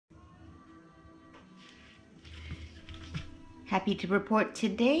Happy to report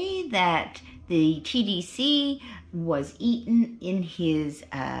today that the TDC was eaten in his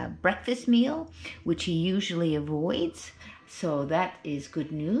breakfast meal, which he usually avoids. So that is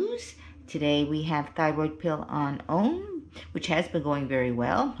good news. Today we have thyroid pill on OWN, which has been going very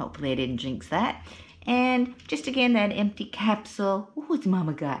well. Hopefully I didn't jinx that. And just again, that empty capsule. What's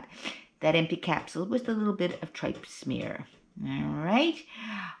Mama got? That empty capsule with a little bit of tripe smear. All right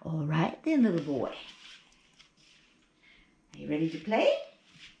then, little boy. Are you ready to play?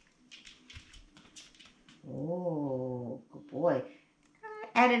 Oh, good boy.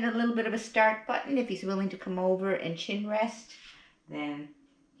 Added a little bit of a start button. If he's willing to come over and chin rest, then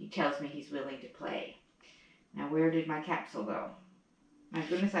he tells me he's willing to play. Now, where did my capsule go? My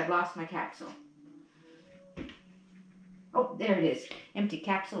goodness, I've lost my capsule. Oh, there it is. Empty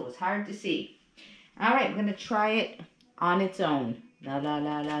capsule was hard to see. All right, I'm going to try it on its own. La, la,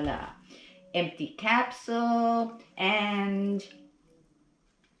 la, la, la. Empty capsule, and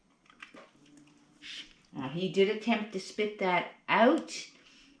he did attempt to spit that out,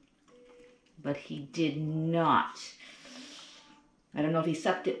 but he did not. I don't know if he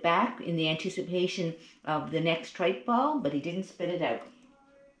sucked it back in the anticipation of the next tripe ball, but he didn't spit it out.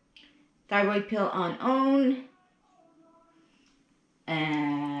 Thyroid pill on OWN,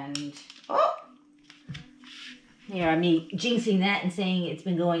 and here I'm me jinxing that and saying it's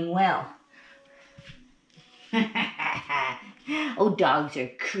been going well. Oh, dogs are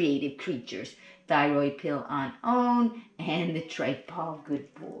creative creatures. Thyroid pill on OWN and the tripe ball,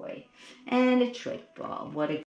 good boy. And a tripe ball. What a